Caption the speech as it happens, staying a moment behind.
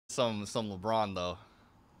Some LeBron though.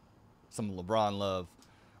 Some LeBron love.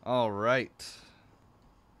 All right.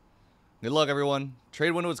 Good luck, everyone.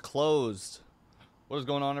 Trade window is closed. What is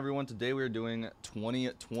going on, everyone? Today we are doing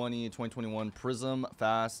 2020-2021 Prizm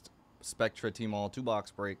Fast Spectra Tmall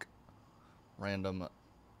 2-box break. Random.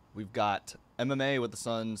 We've got MMA with the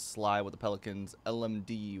Suns, Sly with the Pelicans,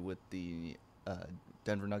 LMD with the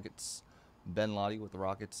Denver Nuggets, Ben Lottie with the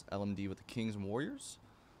Rockets, LMD with the Kings and Warriors,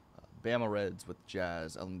 Bama Reds with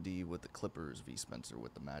Jazz, LMD with the Clippers, V Spencer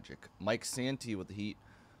with the Magic, Mike Santee with the Heat,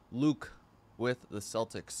 Luke with the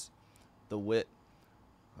Celtics, the Wit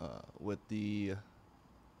with the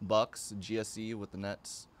Bucks, GSE with the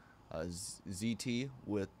Nets, ZT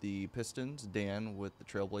with the Pistons, Dan with the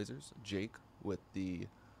Trailblazers, Jake with the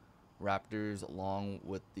Raptors, along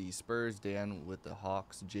with the Spurs, Dan with the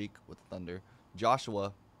Hawks, Jake with the Thunder,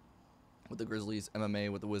 Joshua with the Grizzlies,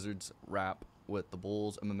 MMA with the Wizards, Rap with the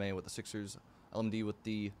Bulls, MMA with the Sixers, LMD with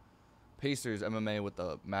the Pacers, MMA with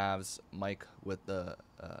the Mavs, Mike with the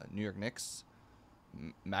New York Knicks,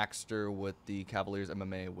 Maxter with the Cavaliers,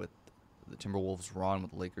 MMA with the Timberwolves, Ron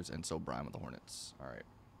with the Lakers, and so Brian with the Hornets. All right,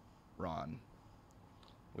 Ron.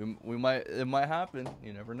 It might happen.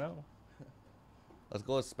 You never know. Let's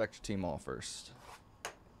go with Spectra Tmall first.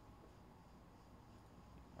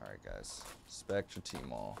 All right, guys. Spectra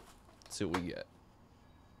Tmall. Let's see what we get.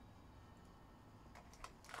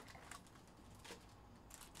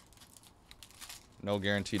 No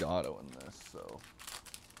guaranteed auto in this, so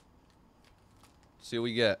see what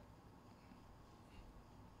we get.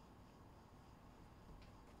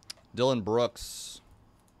 Dylan Brooks,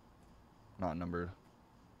 not numbered.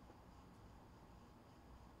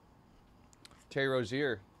 Terry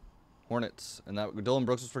Rozier, Hornets, and that Dylan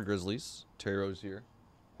Brooks was for Grizzlies. Terry Rozier,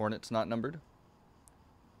 Hornets, not numbered.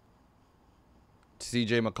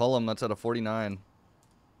 CJ McCollum, that's out of 49.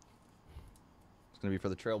 It's gonna be for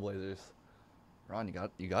the Trailblazers. Ron,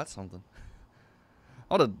 you got something.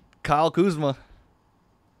 Oh, the Kyle Kuzma.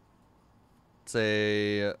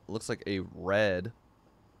 It's looks like a red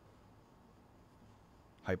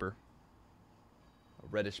hyper, a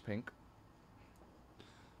reddish pink.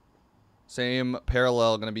 Same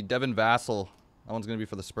parallel, gonna be Devin Vassell. That one's gonna be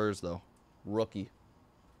for the Spurs though, rookie.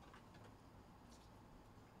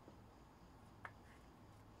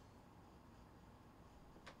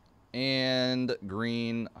 And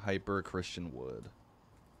green hyper Christian Wood.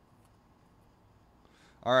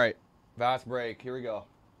 All right, fast break. Here we go.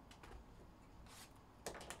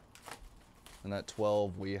 And at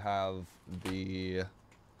 12, we have the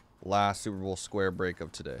last Super Bowl square break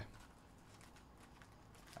of today.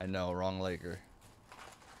 I know, wrong Laker.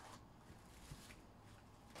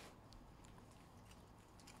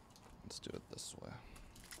 Let's do it this way.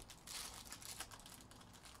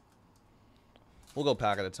 We'll go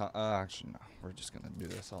pack at a time. Actually, no. We're just going to do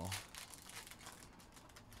this all.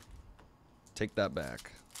 Take that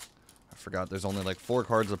back. I forgot there's only like 4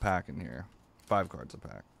 cards a pack in here. 5 cards a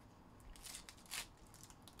pack.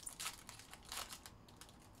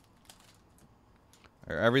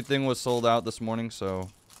 All right, everything was sold out this morning, so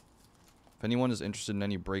if anyone is interested in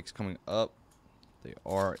any breaks coming up, they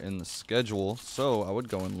are in the schedule. So I would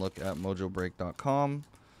go and look at Mojobreak.com.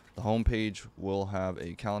 The homepage will have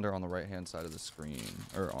a calendar on the right-hand side of the screen,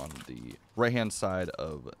 or on the right-hand side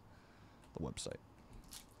of the website.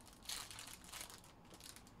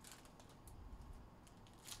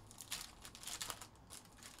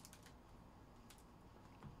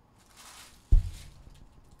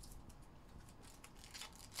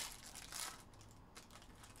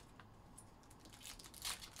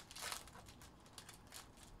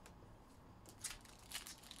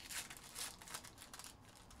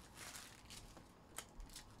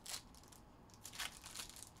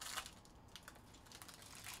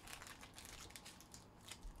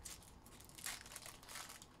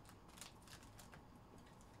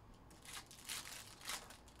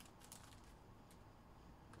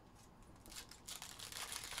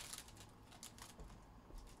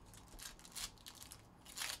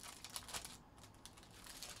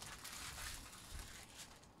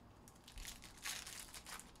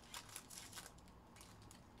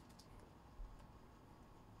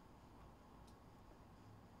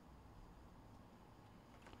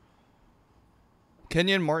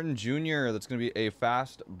 Kenyon Martin Jr., that's going to be a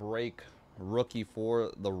fast break rookie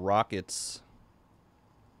for the Rockets.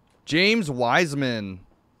 James Wiseman.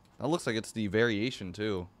 That looks like it's the variation,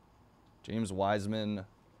 too. James Wiseman,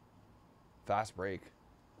 fast break.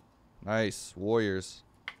 Nice. Warriors.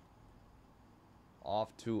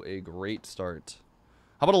 Off to a great start.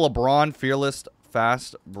 How about a LeBron Fearless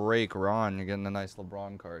fast break? Ron, you're getting a nice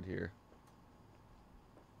LeBron card here.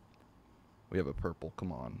 We have a purple.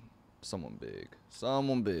 Come on. Someone big.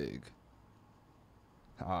 Someone big.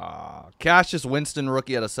 Cassius Winston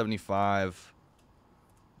rookie at a 75.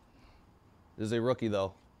 This is a rookie,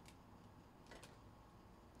 though.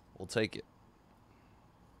 We'll take it.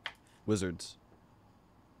 Wizards.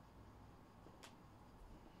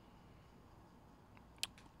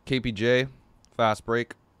 KPJ. Fast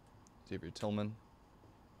break. Xavier Tillman.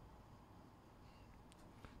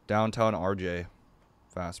 Downtown RJ.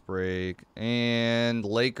 Fast break. And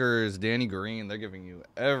Lakers, Danny Green. They're giving you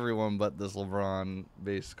everyone but this LeBron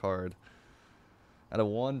base card. At a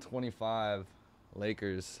 125,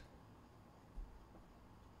 Lakers.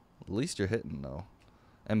 At least you're hitting, though.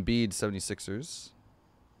 Embiid, 76ers.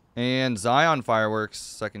 And Zion Fireworks,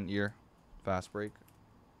 second year. Fast break.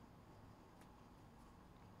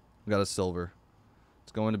 We got a silver.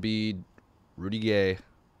 It's going to be Rudy Gay.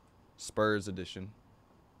 Spurs edition.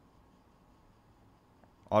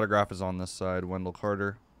 Autograph is on this side. Wendell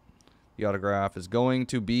Carter. The autograph is going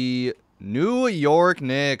to be New York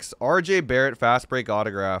Knicks. RJ Barrett fast break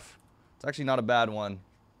autograph. It's actually not a bad one.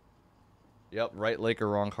 Yep, right Laker,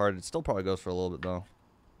 wrong card. It still probably goes for a little bit, though.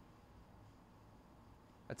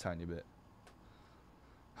 A tiny bit.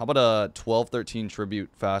 How about a 12-13 tribute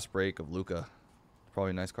fast break of Luka?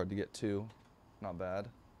 Probably a nice card to get, too. Not bad.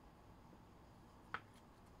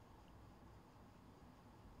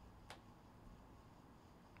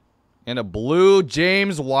 And a blue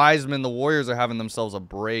James Wiseman. The Warriors are having themselves a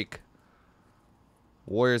break.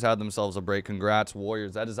 Warriors had themselves a break. Congrats,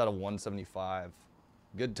 Warriors. That is at a 175.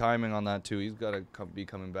 Good timing on that, too. He's got to be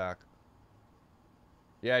coming back.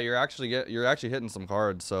 Yeah, you're actually hitting some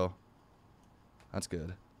cards, so that's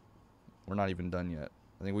good. We're not even done yet.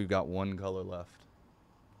 I think we've got one color left.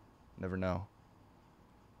 Never know.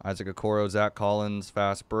 Isaac Okoro, Zach Collins,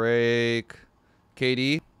 fast break.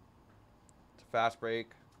 KD. It's a fast break.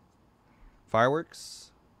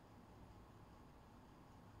 Fireworks.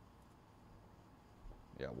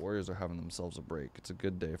 Yeah, Warriors are having themselves a break. It's a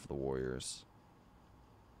good day for the Warriors.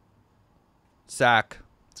 Sack.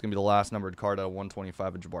 It's going to be the last numbered card out of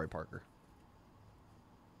 125 of Jabari Parker.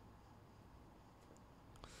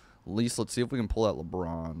 At least let's see if we can pull out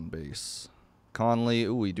LeBron base. Conley.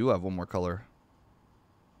 Ooh, we do have one more color.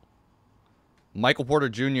 Michael Porter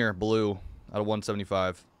Jr. blue out of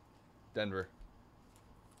 175. Denver.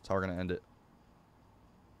 That's how we're going to end it.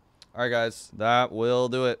 All right, guys. That will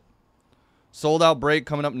do it. Sold out break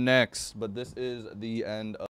coming up next, but this is the end of